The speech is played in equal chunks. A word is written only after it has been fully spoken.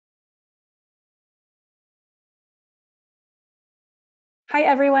Hi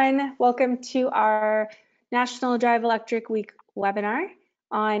everyone, welcome to our National Drive Electric Week webinar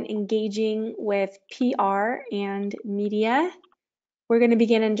on engaging with PR and media. We're going to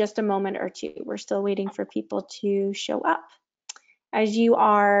begin in just a moment or two. We're still waiting for people to show up. As you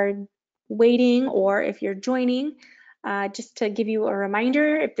are waiting, or if you're joining, just to give you a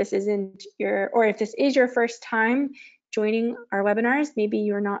reminder, if this isn't your, or if this is your first time joining our webinars, maybe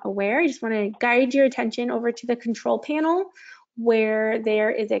you're not aware, I just want to guide your attention over to the control panel where there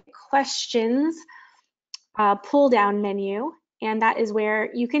is a questions pull down menu, and that is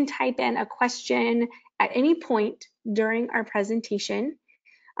where you can type in a question at any point during our presentation.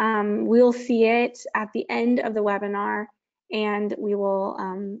 We'll see it at the end of the webinar, and we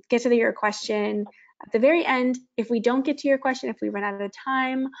will get to your question at the very end. If we don't get to your question, if we run out of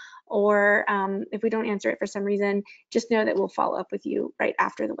time, or if we don't answer it for some reason, just know that we'll follow up with you right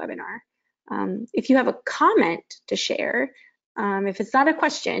after the webinar. If you have a comment to share, if it's not a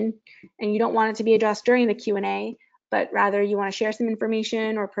question and you don't want it to be addressed during the Q&A, but rather you want to share some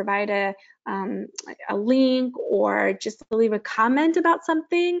information or provide a link or just leave a comment about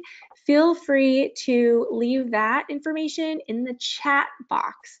something, feel free to leave that information in the chat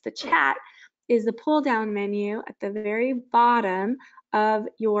box. The chat is the pull down menu at the very bottom of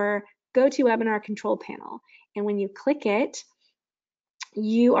your GoToWebinar control panel. And when you click it,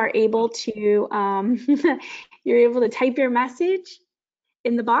 you are able to you're able to type your message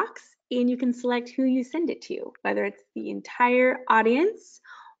in the box, and you can select who you send it to, whether it's the entire audience,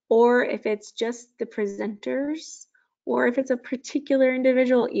 or if it's just the presenters, or if it's a particular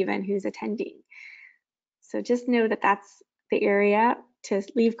individual even who's attending. So just know that that's the area to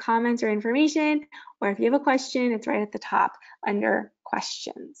leave comments or information, or if you have a question, it's right at the top under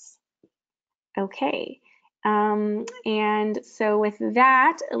questions. Okay. And so with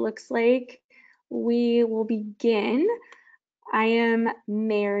that, it looks like we will begin. I am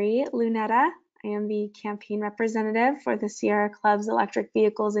Mary Lunetta. I am the campaign representative for the Sierra Club's Electric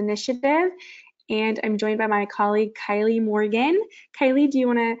Vehicles Initiative, and I'm joined by my colleague Kylie Morgan. Kylie, do you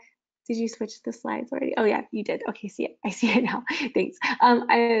want to, did you switch the slides already? Oh yeah, you did. Okay, I see it now. Thanks.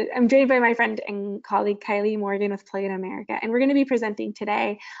 I'm joined by my friend and colleague Kylie Morgan with Play in America, and we're going to be presenting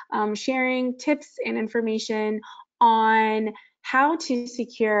today, sharing tips and information on how to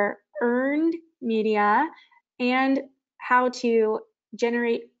secure earned media and how to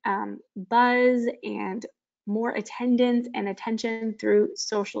generate buzz and more attendance and attention through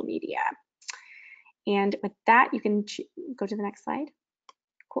social media. And with that, you can go to the next slide.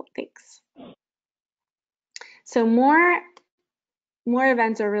 Cool, thanks. So more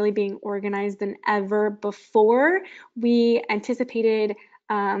events are really being organized than ever before. We anticipated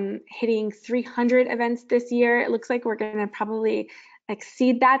hitting 300 events this year. It looks like we're going to probably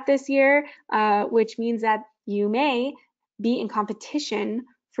exceed that this year, which means that you may be in competition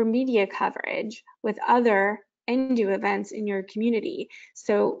for media coverage with other NDO events in your community.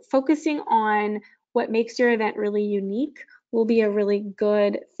 So focusing on what makes your event really unique will be a really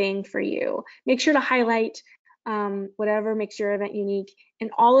good thing for you. Make sure to highlight whatever makes your event unique in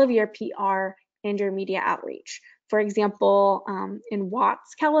all of your PR and your media outreach. For example, in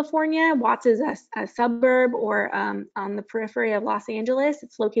Watts, California, Watts is a suburb or on the periphery of Los Angeles.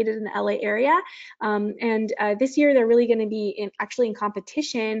 It's located in the LA area. And this year they're really going to be actually in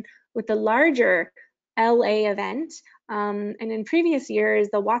competition with the larger LA event. And in previous years,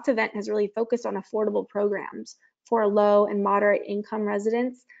 the Watts event has really focused on affordable programs for low and moderate income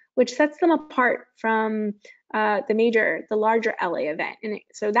residents, which sets them apart from the larger LA event. And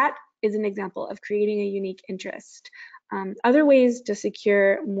so that is an example of creating a unique interest. Other ways to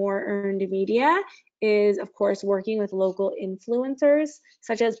secure more earned media is, of course, working with local influencers,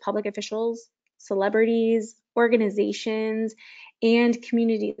 such as public officials, celebrities, organizations, and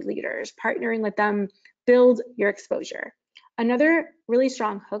community leaders. Partnering with them builds your exposure. Another really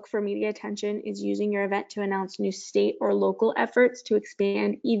strong hook for media attention is using your event to announce new state or local efforts to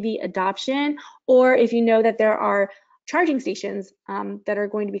expand EV adoption, or if you know that there are charging stations that are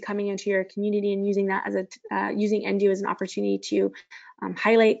going to be coming into your community, and using that as using NDO as an opportunity to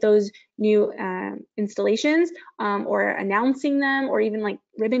highlight those new installations, or announcing them, or even like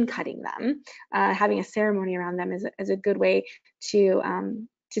ribbon cutting them. Having a ceremony around them is a good way to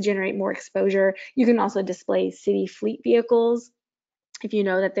generate more exposure. You can also display city fleet vehicles. If you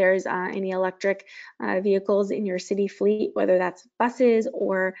know that there's any electric vehicles in your city fleet, whether that's buses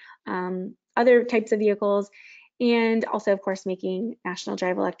or other types of vehicles. And also, of course, making National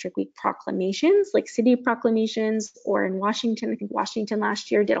Drive Electric Week proclamations, like city proclamations, or in Washington, I think Washington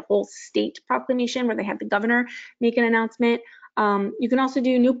last year did a whole state proclamation where they had the governor make an announcement. You can also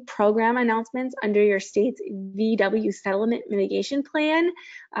do new program announcements under your state's VW settlement mitigation plan.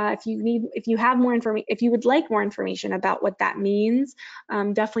 If you have more information, if you would like more information about what that means,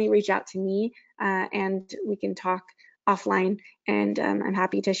 definitely reach out to me and we can talk offline. And I'm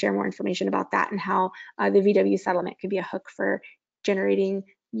happy to share more information about that and how the VW settlement could be a hook for generating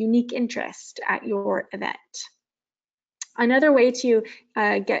unique interest at your event. Another way to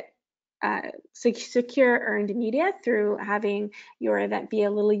get secure earned media through having your event be a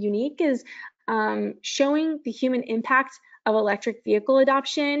little unique is showing the human impact of electric vehicle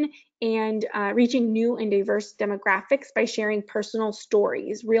adoption and reaching new and diverse demographics by sharing personal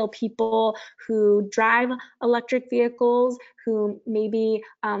stories, real people who drive electric vehicles, who maybe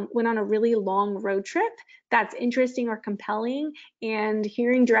went on a really long road trip that's interesting or compelling, and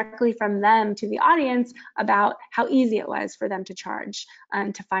hearing directly from them to the audience about how easy it was for them to charge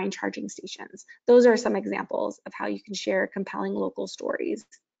and to find charging stations. Those are some examples of how you can share compelling local stories.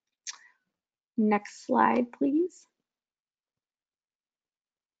 Next slide, please.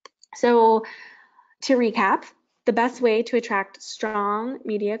 So to recap, the best way to attract strong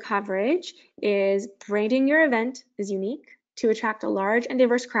media coverage is branding your event as unique to attract a large and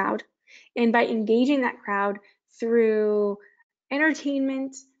diverse crowd, and by engaging that crowd through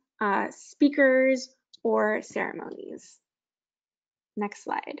entertainment, speakers, or ceremonies. Next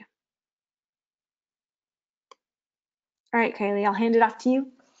slide. All right, Kylie, I'll hand it off to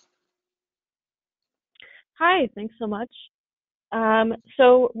you. Hi, thanks so much.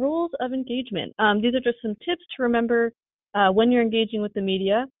 So rules of engagement. These are just some tips to remember when you're engaging with the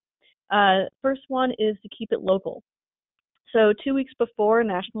media. First one is to keep it local. So 2 weeks before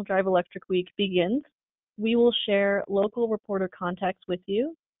National Drive Electric Week begins, we will share local reporter contacts with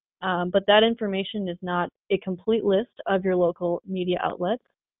you, but that information is not a complete list of your local media outlets.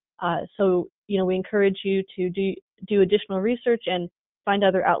 So, we encourage you to do additional research and find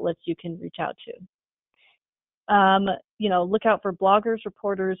other outlets you can reach out to. Look out for bloggers,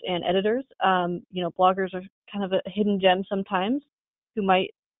 reporters, and editors. Bloggers are kind of a hidden gem sometimes who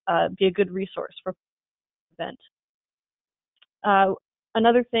might be a good resource for the event.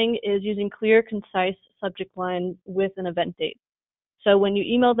 Another thing is using clear, concise subject line with an event date. So when you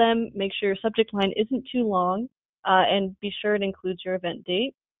email them, make sure your subject line isn't too long and be sure it includes your event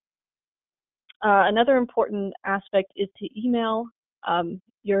date. Another important aspect is to email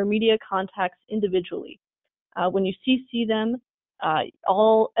your media contacts individually. When you CC them,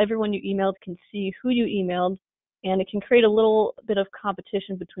 everyone you emailed can see who you emailed, and it can create a little bit of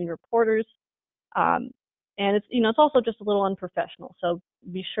competition between reporters. And it's also just a little unprofessional. So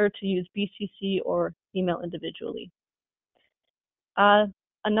be sure to use BCC or email individually.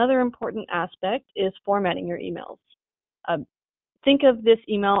 Another important aspect is formatting your emails. Think of this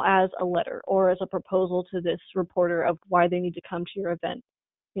email as a letter or as a proposal to this reporter of why they need to come to your event.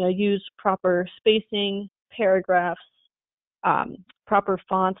 Use proper spacing, paragraphs, proper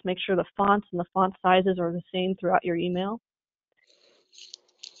fonts. Make sure the fonts and the font sizes are the same throughout your email.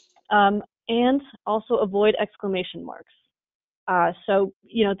 And also avoid exclamation marks. So,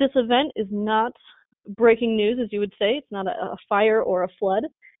 this event is not breaking news, as you would say. It's not a fire or a flood.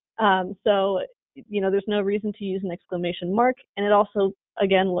 So, there's no reason to use an exclamation mark. And it also,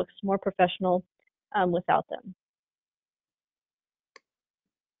 again, looks more professional without them.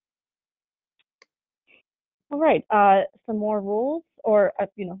 All right, some more rules or,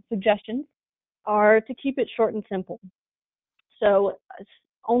 suggestions are to keep it short and simple. So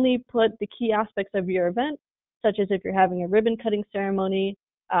only put the key aspects of your event, such as if you're having a ribbon cutting ceremony,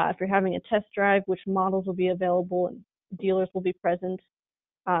 if you're having a test drive, which models will be available and dealers will be present,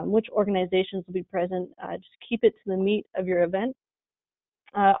 which organizations will be present. Just keep it to the meat of your event.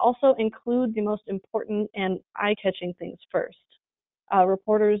 Also include the most important and eye-catching things first.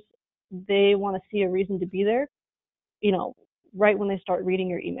 Reporters, they want to see a reason to be there, right when they start reading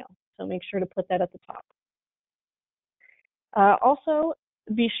your email. So make sure to put that at the top. Also,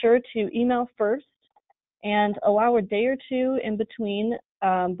 be sure to email first and allow a day or two in between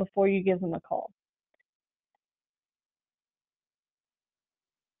before you give them a call.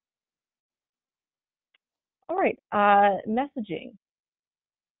 All right, messaging.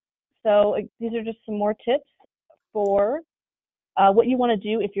 So these are just some more tips for what you want to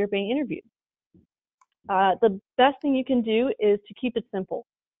do if you're being interviewed. The best thing you can do is to keep it simple.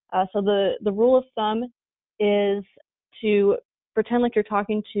 So the rule of thumb is to pretend like you're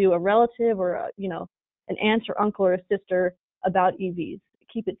talking to a relative or an aunt or uncle or a sister about EVs.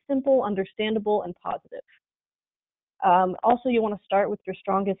 Keep it simple, understandable, and positive. Also, you want to start with your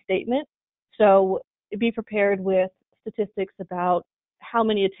strongest statement. So be prepared with statistics about how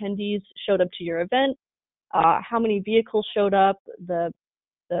many attendees showed up to your event, how many vehicles showed up, the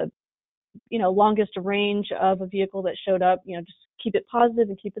longest range of a vehicle that showed up. Just keep it positive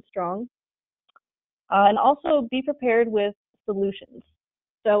and keep it strong. And also be prepared with solutions.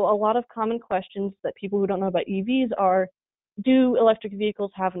 So a lot of common questions that people who don't know about EVs are, do electric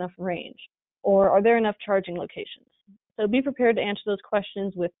vehicles have enough range? Or are there enough charging locations? So be prepared to answer those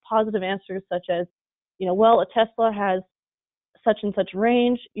questions with positive answers such as, well, a Tesla has such and such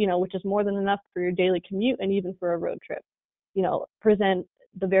range, which is more than enough for your daily commute and even for a road trip. Present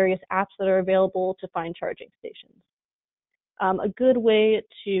the various apps that are available to find charging stations. A good way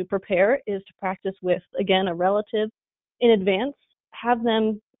to prepare is to practice with, again, a relative in advance. Have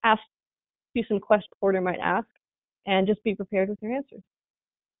them ask you some questions the reporter might ask, and just be prepared with your answers.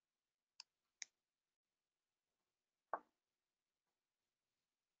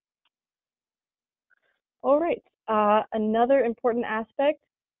 All right. Another important aspect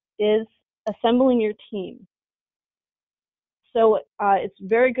is assembling your team. So it's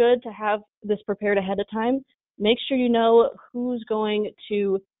very good to have this prepared ahead of time. Make sure you know who's going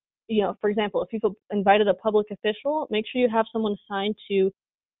to, for example, if you've invited a public official, make sure you have someone assigned to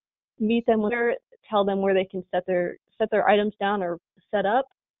meet them where, tell them where they can set their items down or set up.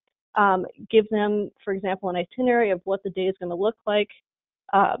 Give them, for example, an itinerary of what the day is going to look like.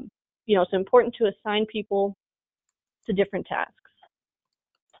 It's important to assign people to different tasks.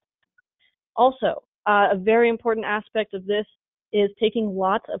 Also, a very important aspect of this is taking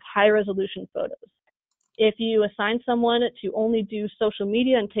lots of high-resolution photos. If you assign someone to only do social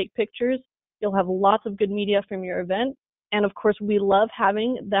media and take pictures, you'll have lots of good media from your event. And of course, we love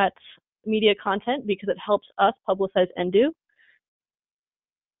having that media content because it helps us publicize NDO.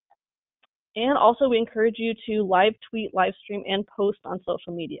 And also, we encourage you to live tweet, live stream, and post on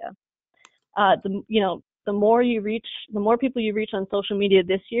social media. The more people you reach on social media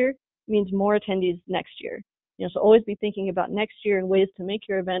this year means more attendees next year. So always be thinking about next year and ways to make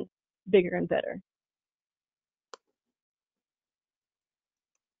your event bigger and better.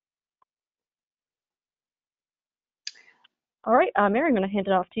 All right, Mary, I'm going to hand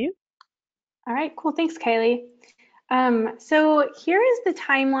it off to you. All right, cool. Thanks, Kylie. So here is the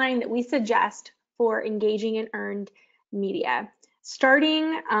timeline that we suggest for engaging in earned media.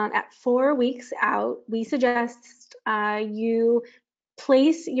 Starting at 4 weeks out, we suggest you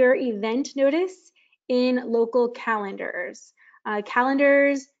place your event notice in local calendars.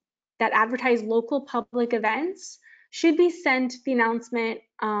 Calendars that advertise local public events should be sent the announcement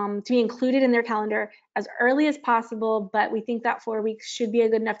to be included in their calendar as early as possible, but we think that 4 weeks should be a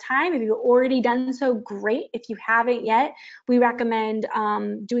good enough time. If you've already done so, great. If you haven't yet, we recommend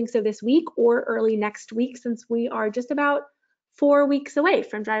doing so this week or early next week, since we are just about 4 weeks away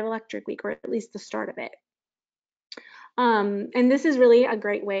from Drive Electric Week, or at least the start of it. And this is really a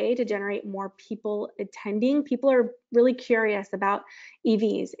great way to generate more people attending. People are really curious about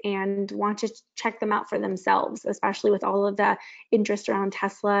EVs and want to check them out for themselves, especially with all of the interest around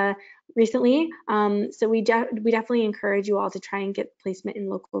Tesla recently. So we definitely encourage you all to try and get placement in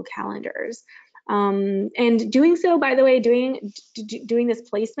local calendars. And doing so, by the way, doing this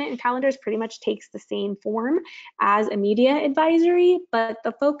placement in calendars pretty much takes the same form as a media advisory, but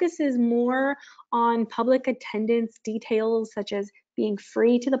the focus is more on public attendance details, such as being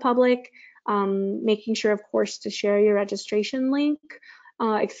free to the public, making sure, of course, to share your registration link,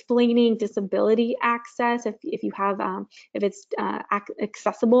 explaining disability access if it's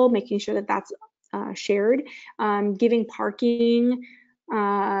accessible, making sure that that's shared, giving parking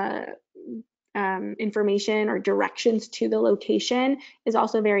information or directions to the location is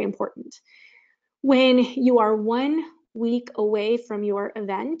also very important. When you are 1 week away from your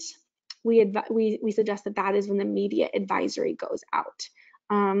event, we suggest that is when the media advisory goes out.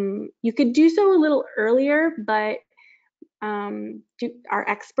 You could do so a little earlier, but our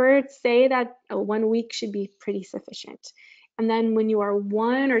experts say that 1 week should be pretty sufficient. And then when you are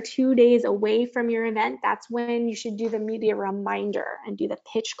 1 or 2 days away from your event, that's when you should do the media reminder and do the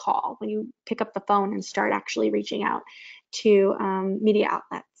pitch call, when you pick up the phone and start actually reaching out to media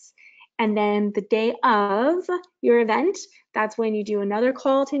outlets. And then the day of your event, that's when you do another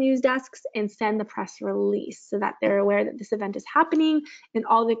call to news desks and send the press release so that they're aware that this event is happening and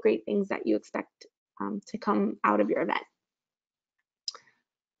all the great things that you expect to come out of your event.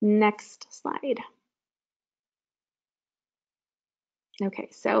 Next slide. Okay,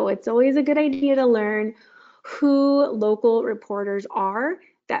 so it's always a good idea to learn who local reporters are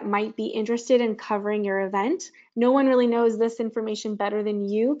that might be interested in covering your event. No one really knows this information better than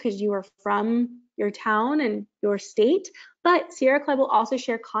you because you are from your town and your state, but Sierra Club will also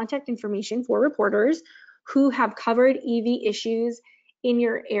share contact information for reporters who have covered EV issues in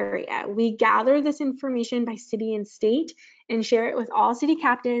your area. We gather this information by city and state and share it with all city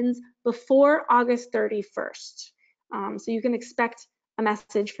captains before August 31st. So you can expect a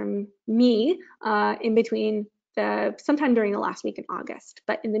message from me in between sometime during the last week in August.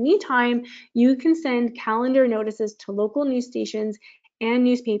 But in the meantime, you can send calendar notices to local news stations and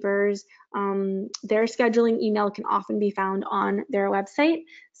newspapers. Their scheduling email can often be found on their website.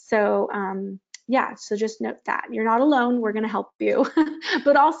 So yeah, so just note that you're not alone. We're going to help you,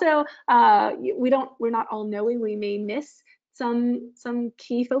 but also we're not all knowing. We may miss some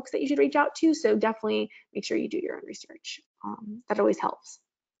key folks that you should reach out to. So definitely make sure you do your own research. That always helps.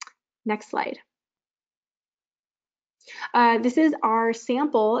 Next slide. This is our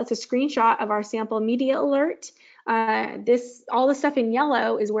sample. It's a screenshot of our sample media alert. All the stuff in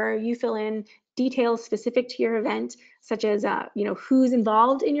yellow is where you fill in details specific to your event, such as who's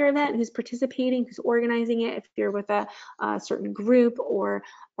involved in your event, who's participating, who's organizing it. If you're with a certain group or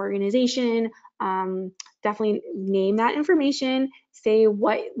organization, definitely name that information. Say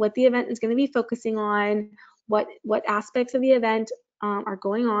what the event is going to be focusing on, what aspects of the event are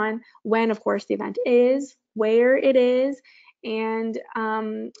going on, when, of course, the event is, where it is, and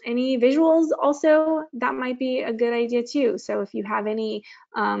any visuals also, that might be a good idea too. So if you have any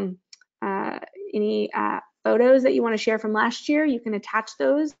photos that you want to share from last year, you can attach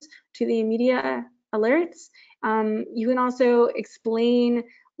those to the media alerts. You can also explain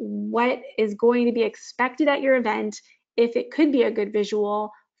what is going to be expected at your event if it could be a good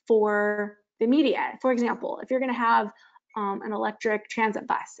visual for the media. For example, if you're going to have an electric transit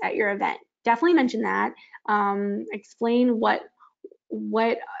bus at your event, definitely mention that. Explain what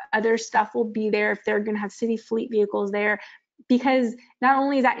other stuff will be there if they're going to have city fleet vehicles there, because not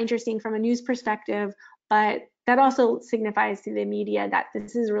only is that interesting from a news perspective, but that also signifies to the media that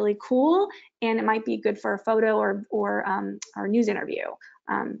this is really cool and it might be good for a photo or news interview.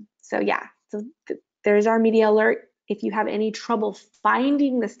 So yeah, so there's our media alert. If you have any trouble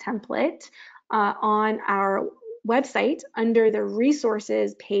finding this template on our website under the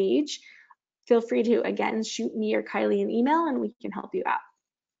resources page, feel free to, again, shoot me or Kylie an email and we can help you out.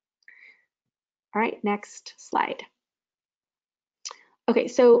 All right, next slide. Okay,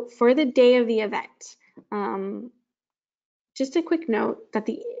 so for the day of the event, just a quick note that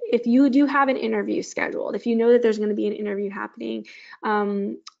if you do have an interview scheduled, if you know that there's going to be an interview happening,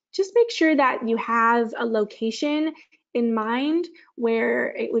 just make sure that you have a location in mind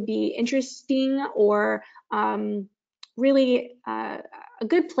where it would be interesting or really a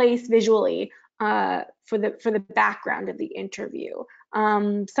good place visually for the background of the interview.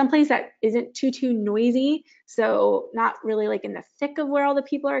 Someplace that isn't too noisy, so not really like in the thick of where all the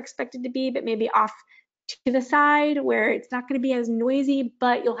people are expected to be, but maybe off to the side where it's not going to be as noisy,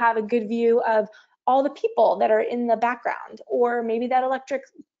 but you'll have a good view of all the people that are in the background, or maybe that electric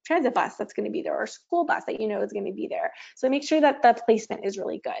transit bus that's going to be there, or school bus that you know is going to be there. So make sure that the placement is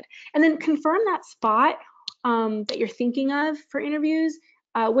really good, and then confirm that spot that you're thinking of for interviews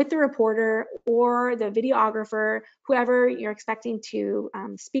with the reporter or the videographer, whoever you're expecting to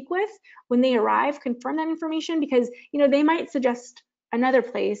speak with. When they arrive, confirm that information, because they might suggest another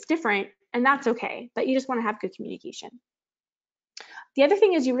place different, and that's okay, but you just want to have good communication. The other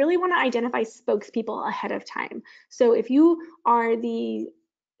thing is you really want to identify spokespeople ahead of time. So if you are the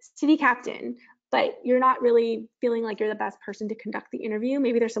city captain, but you're not really feeling like you're the best person to conduct the interview,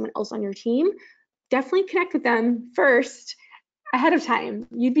 maybe there's someone else on your team, definitely connect with them first ahead of time.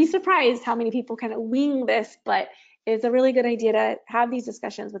 You'd be surprised how many people kind of wing this, but it's a really good idea to have these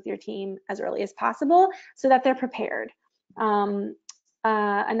discussions with your team as early as possible so that they're prepared.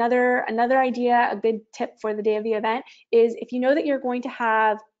 Another idea, a good tip for the day of the event, is if you know that you're going to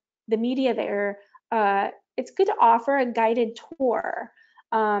have the media there, it's good to offer a guided tour.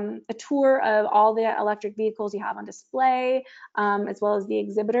 A tour of all the electric vehicles you have on display, as well as the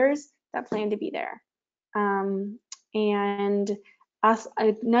exhibitors that plan to be there. And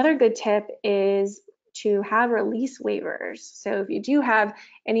another good tip is to have release waivers. So if you do have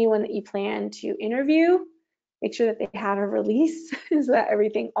anyone that you plan to interview, make sure that they have a release so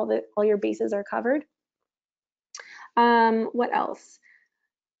that all your bases are covered. What else?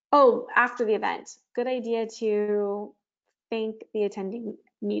 Oh, after the event, good idea to thank the attending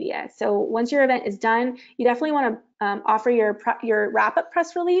media. So once your event is done, you definitely want to offer your wrap-up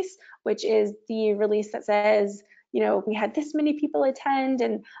press release, which is the release that says, we had this many people attend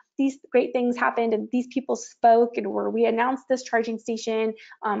and these great things happened and these people spoke, and we announced this charging station,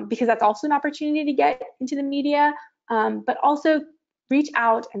 because that's also an opportunity to get into the media, but also reach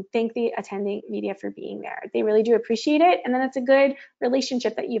out and thank the attending media for being there. They really do appreciate it, and then it's a good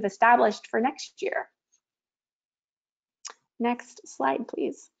relationship that you've established for next year. Next slide,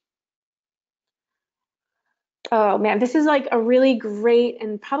 please. Oh man, this is like a really great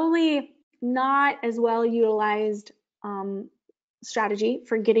and probably not as well utilized strategy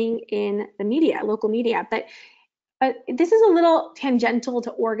for getting in the media, local media. But this is a little tangential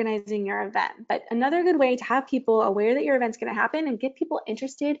to organizing your event, but another good way to have people aware that your event's going to happen and get people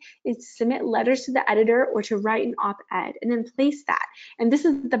interested is to submit letters to the editor or to write an op-ed and then place that. And this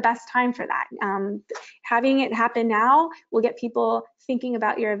is the best time for that. Having it happen now will get people thinking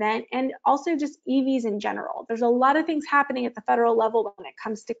about your event, and also just EVs in general. There's a lot of things happening at the federal level when it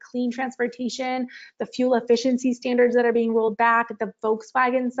comes to clean transportation, the fuel efficiency standards that are being rolled back, the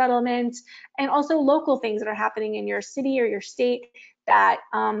Volkswagen settlement, and also local things that are happening in your city or your state that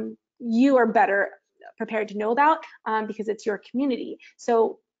you are better prepared to know about because it's your community.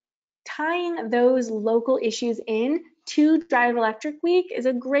 So tying those local issues in to Drive Electric Week is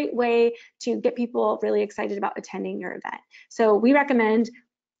a great way to get people really excited about attending your event. So we recommend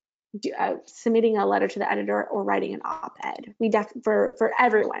submitting a letter to the editor or writing an op-ed. For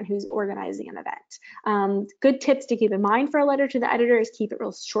everyone who's organizing an event. Good tips to keep in mind for a letter to the editor is keep it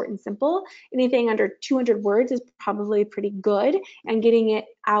real short and simple. Anything under 200 words is probably pretty good, and getting it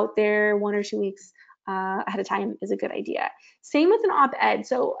out there 1 or 2 weeks ahead of time is a good idea. Same with an op-ed.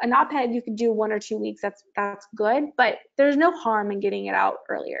 So an op-ed you could do 1 or 2 weeks, that's good, but there's no harm in getting it out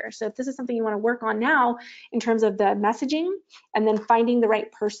earlier. So if this is something you want to work on now in terms of the messaging and then finding the right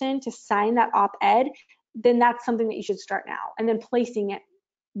person to sign that op-ed, then that's something that you should start now, and then placing it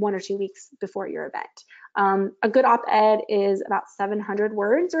 1 or 2 weeks before your event. A good op-ed is about 700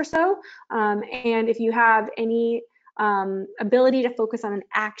 words or so, and if you have any ability to focus on an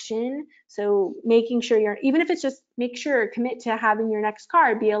action, so making sure even if it's just commit to having your next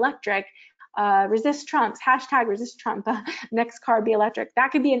car be electric, resist Trumps, hashtag resist Trump, next car be electric, that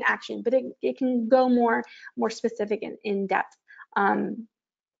could be an action, but it can go more specific and in depth.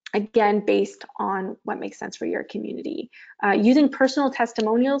 Again, based on what makes sense for your community. Using personal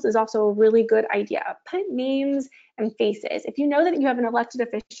testimonials is also a really good idea. Put names and faces. If you know that you have an elected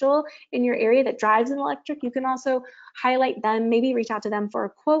official in your area that drives an electric, you can also highlight them, maybe reach out to them for a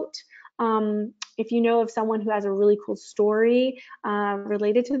quote. If you know of someone who has a really cool story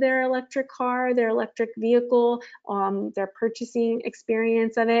related to their electric car, their electric vehicle, their purchasing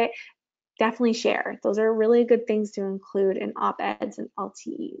experience of it, definitely share. Those are really good things to include in op-eds and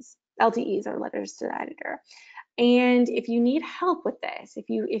LTEs. LTEs are letters to the editor. And if you need help with this, if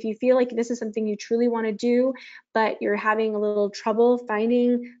you feel like this is something you truly want to do, but you're having a little trouble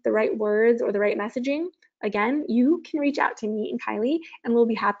finding the right words or the right messaging, again, you can reach out to me and Kylie, and we'll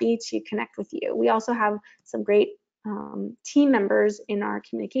be happy to connect with you. We also have some great team members in our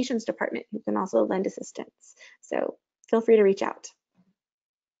communications department who can also lend assistance. So feel free to reach out.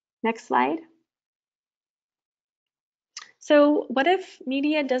 Next slide. So what if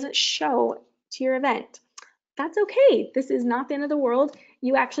media doesn't show to your event? That's okay. This is not the end of the world.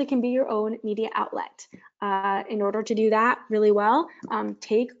 You actually can be your own media outlet. In order to do that really well,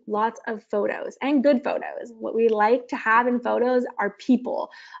 take lots of photos, and good photos. What we like to have in photos are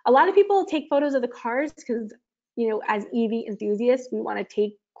people. A lot of people take photos of the cars because, as EV enthusiasts, we want to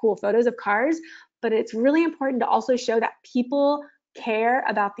take cool photos of cars, but it's really important to also show that people care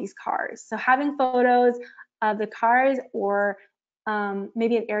about these cars. So having photos of the cars, or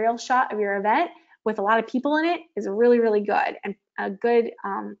maybe an aerial shot of your event with a lot of people in it, is really, really good, and a good,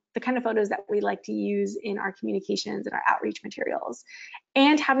 the kind of photos that we like to use in our communications and our outreach materials.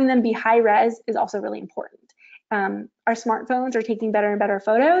 And having them be high res is also really important. Our smartphones are taking better and better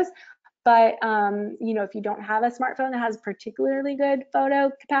photos, but if you don't have a smartphone that has particularly good photo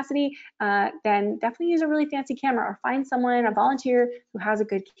capacity, then definitely use a really fancy camera, or find someone, a volunteer who has a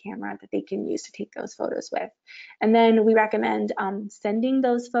good camera that they can use to take those photos with. And then we recommend sending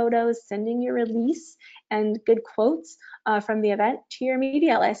those photos, sending your release and good quotes from the event to your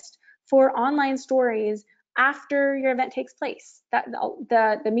media list for online stories after your event takes place. That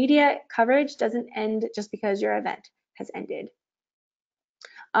the media coverage doesn't end just because your event has ended.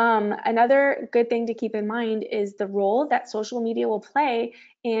 Another good thing to keep in mind is the role that social media will play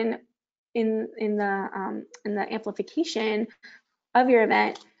in the amplification of your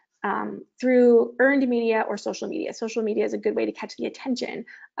event through earned media or social media. Social media is a good way to catch the attention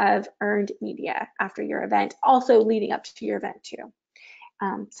of earned media after your event, also leading up to your event too.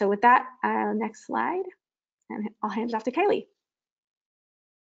 So with that, next slide, and I'll hand it off to Kylie.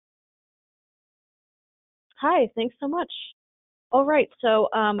 Hi, thanks so much. All right, so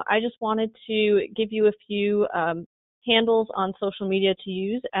I just wanted to give you a few handles on social media to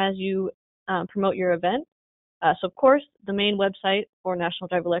use as you promote your event. So of course, the main website for National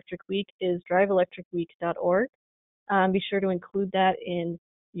Drive Electric Week is driveelectricweek.org. Be sure to include that in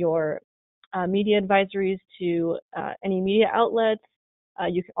your media advisories to any media outlets.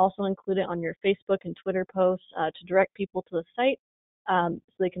 You can also include it on your Facebook and Twitter posts to direct people to the site so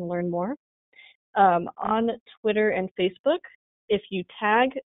they can learn more. On Twitter and Facebook, if you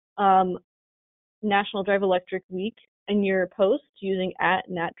tag National Drive Electric Week in your post using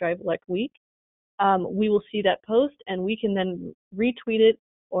 @NatDriveElectWeek, we will see that post and we can then retweet it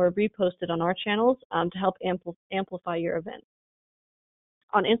or repost it on our channels to help amplify your event.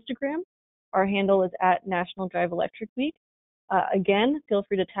 On Instagram, our handle is @NationalDriveElectricWeek. Again, feel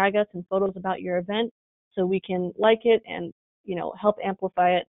free to tag us in photos about your event so we can like it and help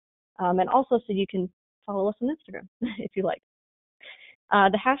amplify it, and also so you can follow us on Instagram if you like.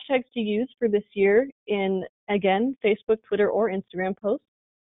 The hashtags to use for this year in, again, Facebook, Twitter, or Instagram posts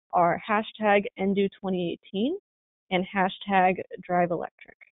are hashtag #NDO2018 and hashtag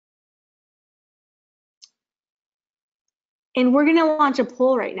 #DriveElectric. And we're going to launch a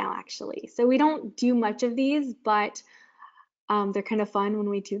poll right now, actually. So we don't do much of these, but they're kind of fun when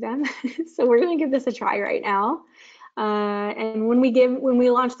we do them. So we're going to give this a try right now. And when we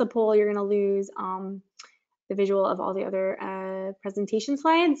launch the poll, you're going to lose the visual of all the other presentation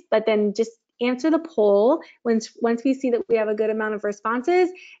slides, but then just answer the poll. Once we see that we have a good amount of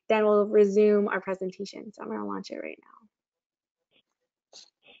responses, then we'll resume our presentation. So I'm going to launch it right now.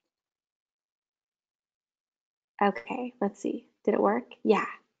 Okay, let's see. Did it work? Yeah.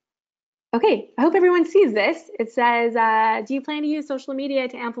 Okay, I hope everyone sees this. It says, do you plan to use social media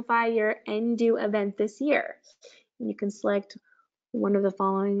to amplify your NDO event this year? And you can select one of the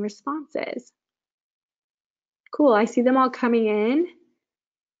following responses. Cool, I see them all coming in,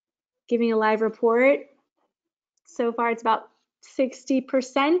 giving a live report. So far, it's about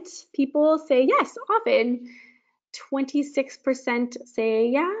 60% people say yes, often. 26% say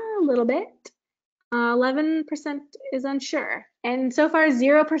yeah, a little bit. 11% is unsure. And so far,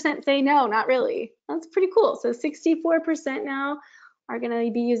 0% say no, not really. That's pretty cool. So 64% now are going to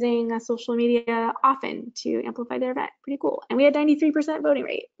be using social media often to amplify their event. Pretty cool. And we had 93% voting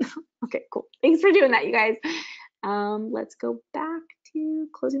rate. Okay, cool. Thanks for doing that, you guys. Let's go back to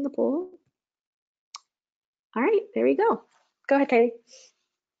closing the poll. All right, there we go. Go ahead, Kylie.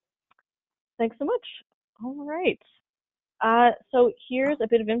 Thanks so much. All right. So here's a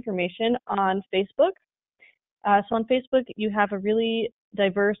bit of information on Facebook. So on Facebook, you have a really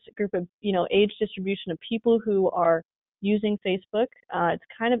diverse group of, age distribution of people who are using Facebook. It's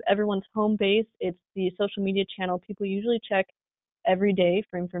kind of everyone's home base. It's the social media channel people usually check every day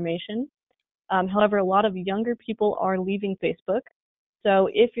for information. However, a lot of younger people are leaving Facebook. So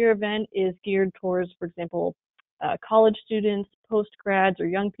if your event is geared towards, for example, college students, post-grads, or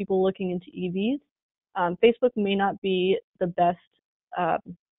young people looking into EVs, Facebook may not be the best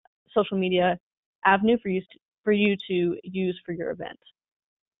social media avenue for you to use for your event.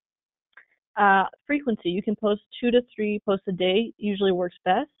 Frequency, you can post 2 to 3 posts a day, usually works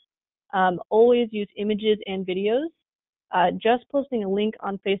best. Always use images and videos. Just posting a link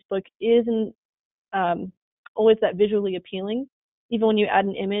on Facebook isn't always that visually appealing. Even when you add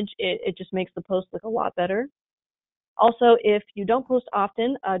an image, it just makes the post look a lot better. Also, if you don't post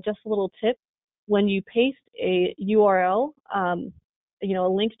often, just a little tip, when you paste a URL, a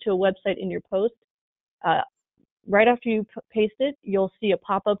link to a website in your post, right after you paste it, you'll see a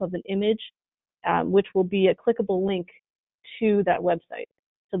pop-up of an image, which will be a clickable link to that website.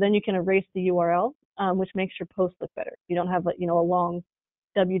 So then you can erase the URL, which makes your post look better. You don't have a long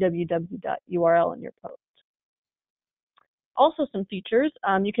www.url in your post. Also some features,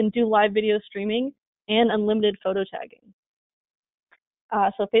 you can do live video streaming and unlimited photo tagging.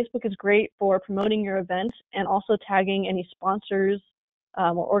 So Facebook is great for promoting your event and also tagging any sponsors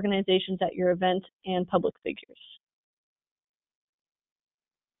or organizations at your event and public figures.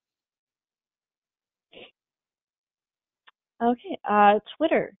 Okay,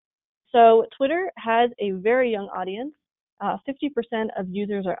 Twitter. So Twitter has a very young audience. 50% of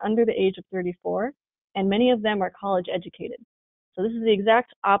users are under the age of 34, and many of them are college educated. So this is the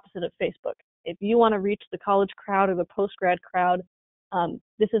exact opposite of Facebook. If you want to reach the college crowd or the post-grad crowd,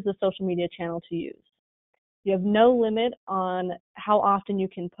 this is the social media channel to use. You have no limit on how often you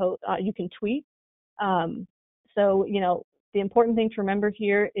can tweet. So the important thing to remember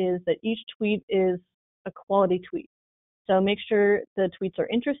here is that each tweet is a quality tweet. So make sure the tweets are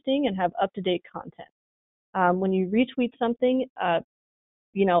interesting and have up-to-date content. When you retweet something, add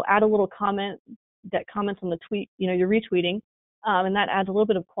a little comment that comments on the tweet you're retweeting, and that adds a little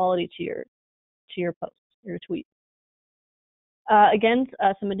bit of quality to your post, your tweet. Again,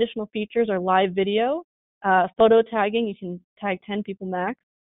 some additional features are live video, photo tagging. You can tag 10 people max,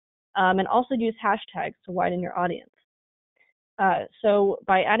 and also use hashtags to widen your audience. So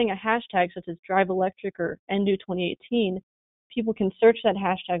by adding a hashtag such as Drive Electric or NDO 2018, people can search that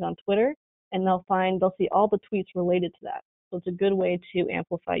hashtag on Twitter and they'll see all the tweets related to that. So it's a good way to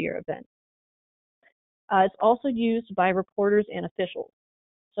amplify your event. It's also used by reporters and officials.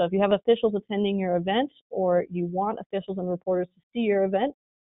 So if you have officials attending your event or you want officials and reporters to see your event,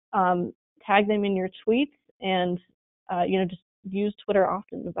 tag them in your tweets and just use Twitter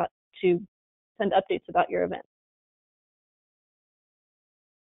often to send updates about your event.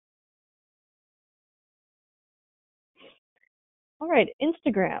 All right,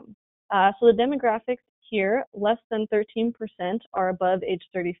 Instagram. So the demographics here, less than 13% are above age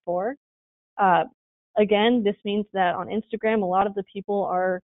 34. Again, this means that on Instagram, a lot of the people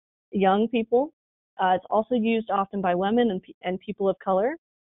are young people. It's also used often by women and people of color.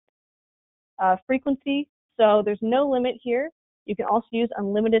 Frequency, so there's no limit here. You can also use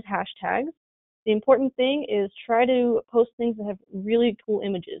unlimited hashtags. The important thing is try to post things that have really cool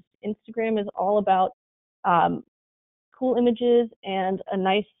images. Instagram is all about cool images and a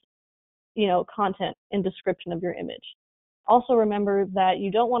nice, content and description of your image. Also remember that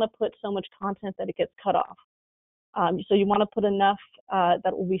you don't want to put so much content that it gets cut off. So you want to put enough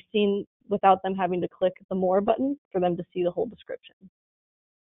that will be seen without them having to click the more button for them to see the whole description.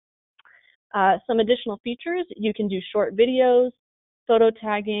 Some additional features, you can do short videos, photo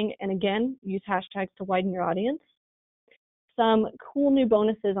tagging, and again, use hashtags to widen your audience. Some cool new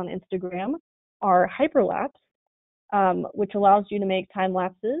bonuses on Instagram are hyperlapse, which allows you to make time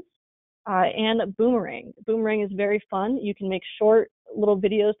lapses, and boomerang. Boomerang is very fun. You can make short little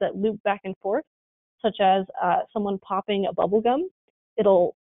videos that loop back and forth, such as someone popping a bubble gum.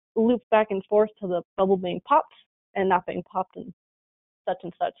 It'll loop back and forth to the bubble being popped and not being popped and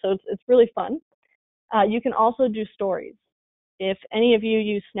such. So it's really fun. You can also do stories. If any of you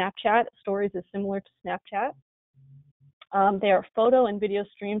use Snapchat, stories is similar to Snapchat. They are photo and video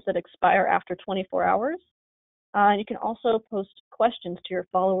streams that expire after 24 hours. You can also post questions to your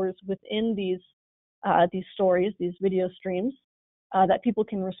followers within these stories, these video streams, that people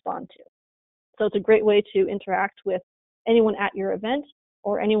can respond to. So it's a great way to interact with anyone at your event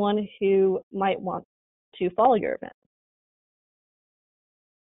or anyone who might want to follow your event.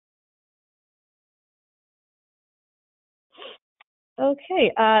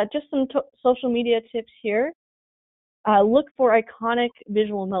 Okay, just some social media tips here. Look for iconic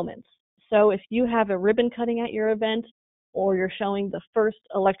visual moments. So if you have a ribbon cutting at your event or you're showing the first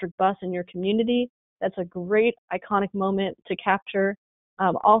electric bus in your community, that's a great iconic moment to capture.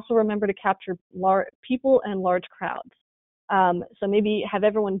 Also remember to capture people and large crowds. So maybe have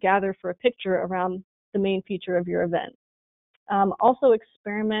everyone gather for a picture around the main feature of your event. Also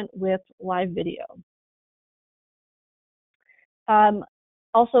experiment with live video.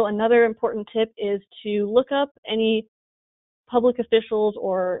 Also, another important tip is to look up any public officials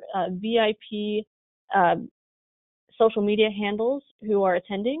or VIP social media handles who are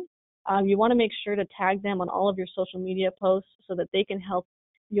attending. You want to make sure to tag them on all of your social media posts so that they can help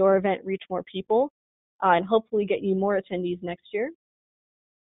your event reach more people and hopefully get you more attendees next year.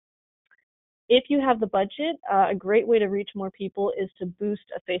 If you have the budget, a great way to reach more people is to boost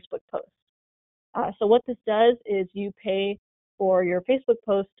a Facebook post. So what this does is you pay for your Facebook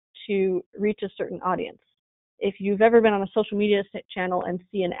post to reach a certain audience. If you've ever been on a social media channel and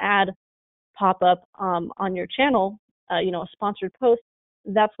see an ad pop up on your channel, a sponsored post,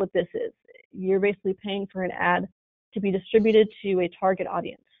 that's what this is. You're basically paying for an ad to be distributed to a target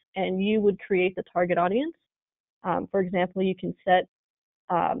audience, and you would create the target audience. For example, you can set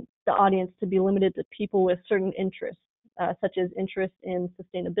the audience to be limited to people with certain interests, such as interest in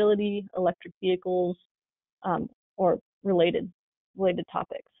sustainability, electric vehicles, or related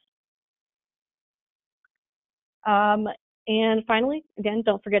topics. And finally, again,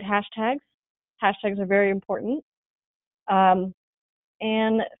 don't forget hashtags. Hashtags are very important.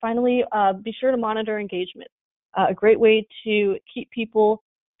 And finally, be sure to monitor engagement. A great way to keep people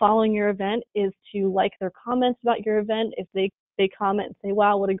following your event is to like their comments about your event. If they comment and say,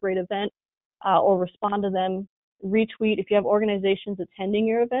 wow, what a great event, or respond to them, retweet. If you have organizations attending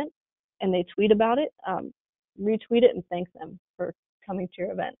your event and they tweet about it, retweet it and thank them for coming to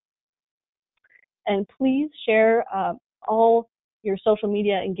your event. And please share all your social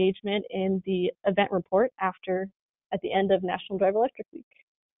media engagement in the event report at the end of National Drive Electric Week.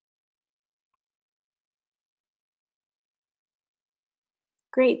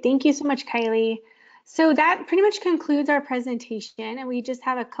 Great, thank you so much, Kylie. So that pretty much concludes our presentation, and we just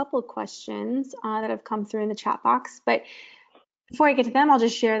have a couple questions that have come through in the chat box. But before I get to them, I'll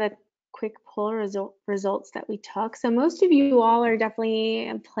just share that quick poll results that we took. So most of you all are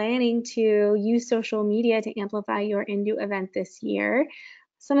definitely planning to use social media to amplify your Indu event this year.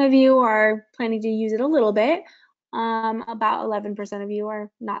 Some of you are planning to use it a little bit. About 11% of you are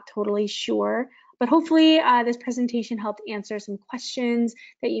not totally sure, but hopefully this presentation helped answer some questions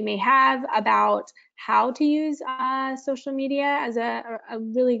that you may have about how to use social media as a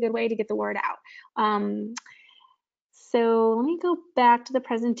really good way to get the word out. So let me go back to the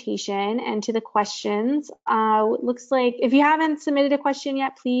presentation and to the questions. Looks like if you haven't submitted a question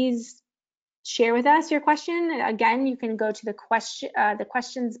yet, please share with us your question. Again, you can go to the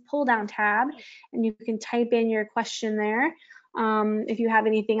questions pull down tab and you can type in your question there. If you have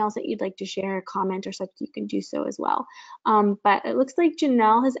anything else that you'd like to share, comment or such, you can do so as well. But it looks like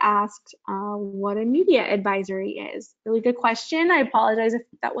Janelle has asked what a media advisory is. Really good question. I apologize if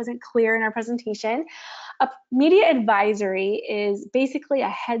that wasn't clear in our presentation. A media advisory is basically a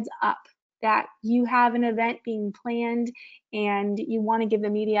heads up that you have an event being planned and you want to give the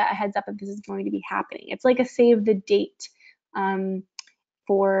media a heads up if this is going to be happening. It's like a save the date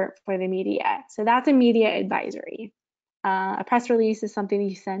for the media. So that's a media advisory. A press release is something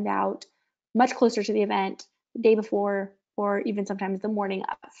you send out much closer to the event, the day before, or even sometimes the morning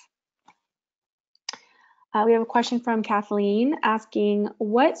of. We have a question from Kathleen asking,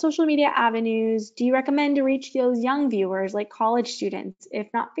 what social media avenues do you recommend to reach those young viewers like college students, if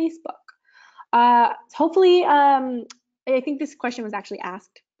not Facebook? Hopefully, I think this question was actually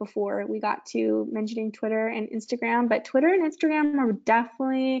asked before we got to mentioning Twitter and Instagram, but Twitter and Instagram are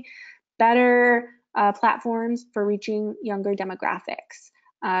definitely better platforms for reaching younger demographics.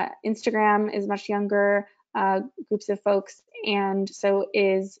 Instagram is much younger groups of folks, and so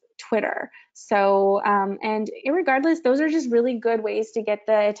is Twitter. So, and irregardless, those are just really good ways to get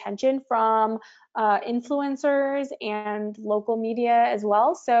the attention from influencers and local media as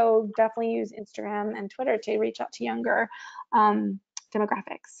well. So definitely use Instagram and Twitter to reach out to younger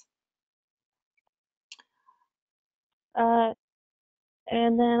demographics.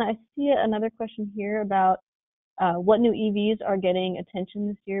 And then I see another question here about what new EVs are getting attention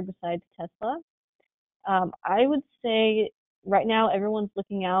this year besides Tesla. I would say right now everyone's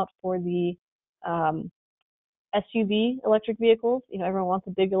looking out for the SUV electric vehicles. You know, everyone wants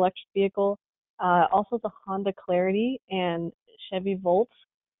a big electric vehicle. Also the Honda Clarity and Chevy Volt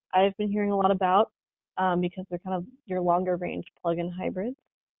I've been hearing a lot about because they're kind of your longer range plug-in hybrids.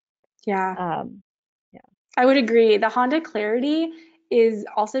 Yeah. Yeah. I would agree. The Honda Clarity is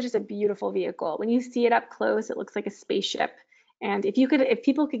also just a beautiful vehicle. When you see it up close, it looks like a spaceship. And if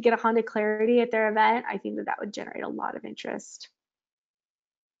people could get a Honda Clarity at their event, I think that would generate a lot of interest.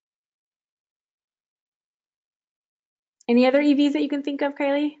 Any other EVs that you can think of,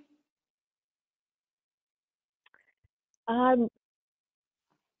 Kylie?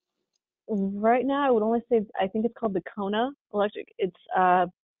 Right now, I would only say I think it's called the Kona electric. It's I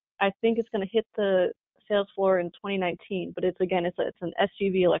think it's going to hit the sales floor in 2019, but it's an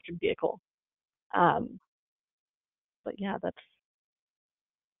SUV electric vehicle. But yeah, that's.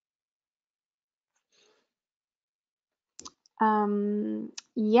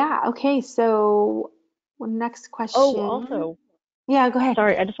 Yeah. Okay. So, next question. Oh, also. Yeah. Go ahead.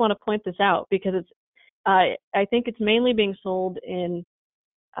 Sorry, I just want to point this out because it's. I think it's mainly being sold in.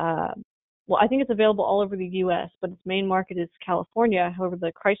 Well, I think it's available all over the U.S., but its main market is California. However,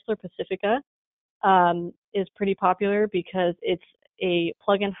 the Chrysler Pacifica is pretty popular because it's a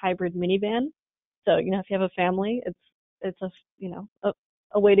plug-in hybrid minivan. So, you know, if you have a family, it's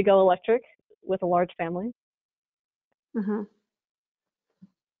a way to go electric with a large family. Mm-hmm.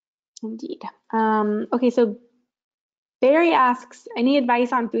 Indeed. Okay, so Barry asks, any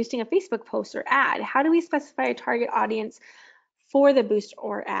advice on boosting a Facebook post or ad? How do we specify a target audience for the boost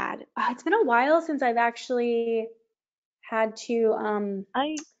or ad? It's been a while since I've actually had to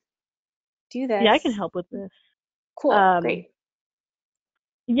do this. Yeah, I can help with this. Cool, great.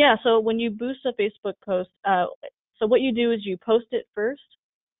 Yeah, so when you boost a Facebook post, so what you do is you post it first,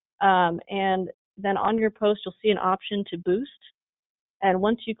 and then on your post you'll see an option to boost. And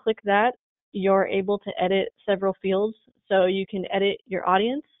once you click that, you're able to edit several fields. So you can edit your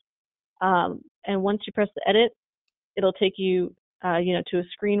audience, and once you press the edit, it'll take you, to a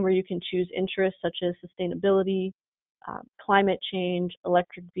screen where you can choose interests such as sustainability, climate change,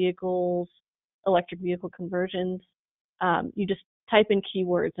 electric vehicles, electric vehicle conversions. You just type in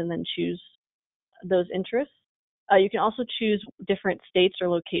keywords and then choose those interests. You can also choose different states or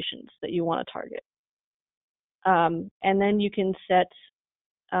locations that you want to target. And then you can set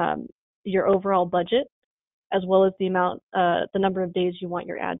your overall budget as well as the number of days you want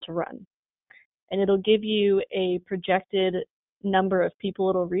your ad to run. And it'll give you a projected number of people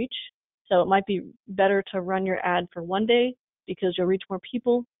it'll reach So it might be better to run your ad for one day because you'll reach more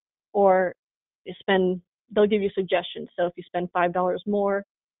people, or they'll give you suggestions. So if you spend $5 more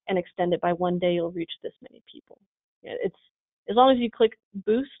and extend it by one day, you'll reach this many people. It's as long as you click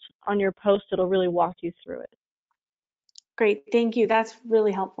boost on your post, it'll really walk you through it. Great, thank you. That's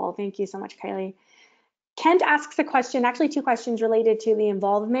really helpful. Thank you so much, Kylie. Kent asks a question, actually two questions related to the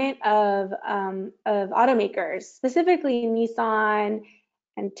involvement of automakers, specifically Nissan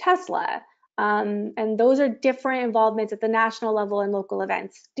and Tesla. And those are different involvements at the national level and local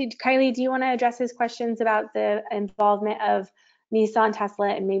events. Kylie, do you want to address his questions about the involvement of Nissan, Tesla,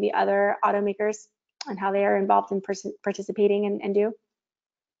 and maybe other automakers and how they are involved in participating and do?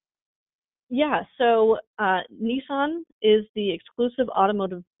 Yeah, so Nissan is the exclusive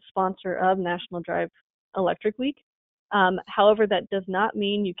automotive sponsor of National Drive Electric Week. However, that does not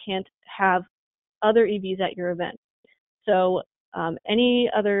mean you can't have other EVs at your event. So any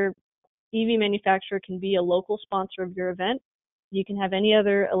other EV manufacturer can be a local sponsor of your event. You can have any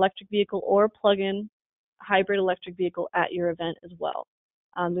other electric vehicle or plug-in hybrid electric vehicle at your event as well.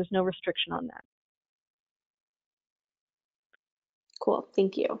 There's no restriction on that. Cool,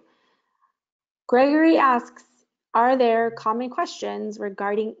 thank you. Gregory asks, are there common questions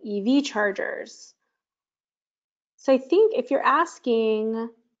regarding EV chargers? So I think if you're asking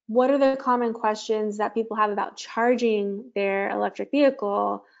what are the common questions that people have about charging their electric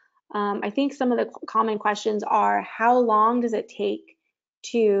vehicle, I think some of the common questions are how long does it take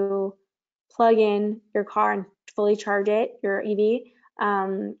to plug in your car and fully charge it, your EV?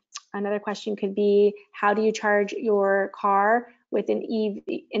 Another question could be how do you charge your car with an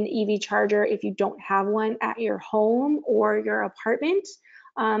EV charger if you don't have one at your home or your apartment?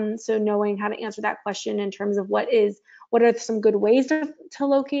 So knowing how to answer that question in terms of what are some good ways to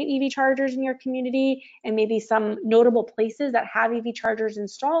locate EV chargers in your community, and maybe some notable places that have EV chargers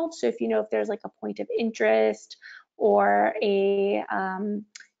installed. So if you know if there's like a point of interest or a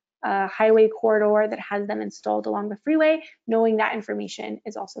highway corridor that has them installed along the freeway, knowing that information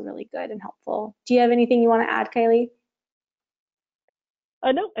is also really good and helpful. Do you have anything you want to add, Kylie?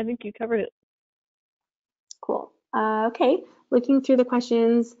 No, I think you covered it. Cool. Okay, looking through the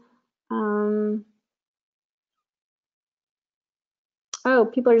questions. Oh,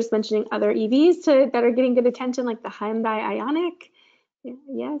 people are just mentioning other EVs that are getting good attention, like the Hyundai Ioniq.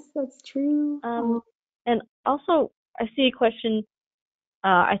 Yes, that's true. And also, I see a question.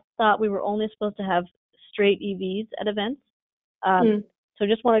 I thought we were only supposed to have straight EVs at events. So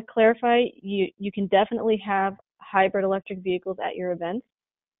just want to clarify, you can definitely have hybrid electric vehicles at your events.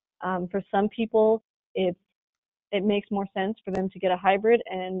 For some people, it makes more sense for them to get a hybrid,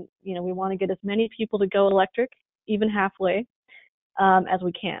 and we want to get as many people to go electric, even halfway, as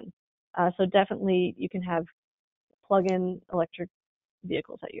we can. So definitely you can have plug-in electric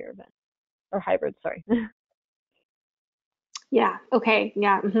vehicles at your event, or hybrids, sorry. Yeah, okay,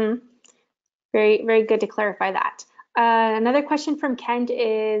 yeah. Very, very good to clarify that. Another question from Kent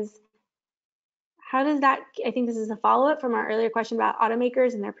is, how does that, I think this is a follow-up from our earlier question about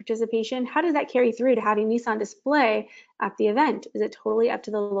automakers and their participation. How does that carry through to having Nissan display at the event? Is it totally up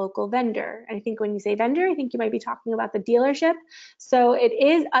to the local vendor? And I think when you say vendor, I think you might be talking about the dealership. So it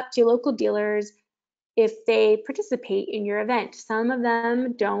is up to local dealers if they participate in your event. Some of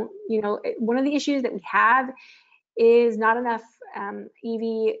them don't. One of the issues that we have is not enough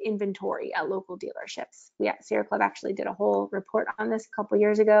EV inventory at local dealerships. We at Sierra Club actually did a whole report on this a couple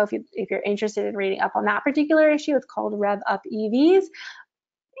years ago. If you're interested in reading up on that particular issue, it's called Rev Up EVs.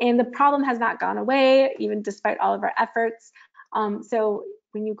 And the problem has not gone away, even despite all of our efforts. So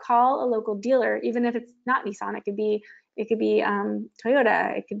when you call a local dealer, even if it's not Nissan, it could be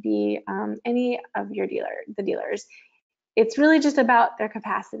Toyota, it could be any of the dealers. It's really just about their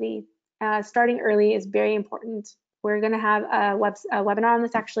capacity. Starting early is very important. We're going to have a webinar on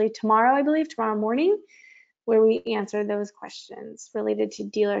this actually tomorrow, I believe, tomorrow morning, where we answer those questions related to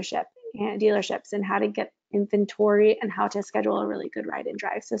dealerships and how to get inventory and how to schedule a really good ride and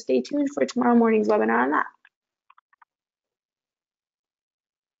drive. So stay tuned for tomorrow morning's webinar on that.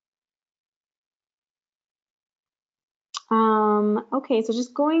 Okay, so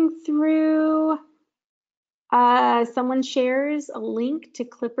just going through, someone shares a link to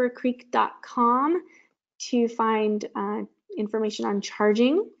clippercreek.com to find information on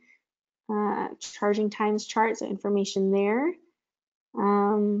charging times charts, so information there.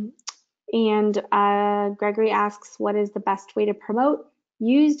 And Gregory asks, what is the best way to promote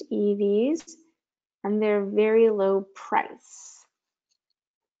used EVs and their very low price?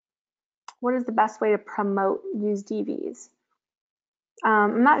 What is the best way to promote used EVs?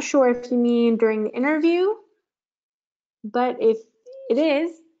 I'm not sure if you mean during the interview, but if it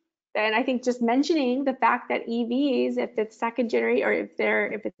is, And I think just mentioning the fact that EVs, if it's second generation, or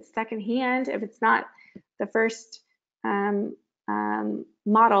if it's second hand, if it's not the first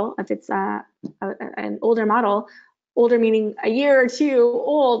model, if it's an older model, older meaning a year or two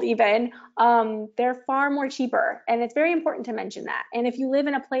old even, they're far more cheaper. And it's very important to mention that. And if you live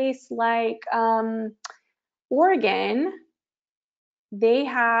in a place like Oregon, they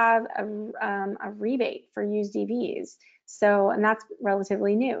have a rebate for used EVs. So, and that's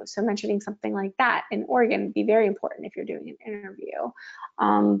relatively new. So mentioning something like that in Oregon would be very important if you're doing an interview.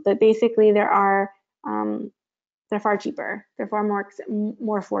 But basically they're far cheaper. They're far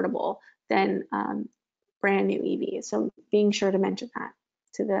more affordable than brand new EVs. So being sure to mention that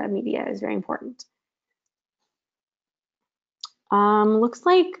to the media is very important. Looks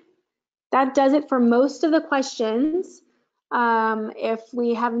like that does it for most of the questions. If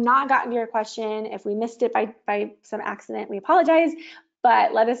we have not gotten to your question, if we missed it by some accident, we apologize,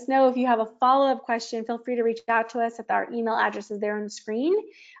 but let us know if you have a follow-up question. Feel free to reach out to us. Our email address is there on the screen.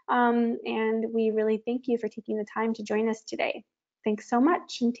 And we really thank you for taking the time to join us today. Thanks so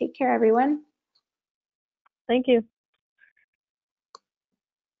much and take care, everyone. Thank you.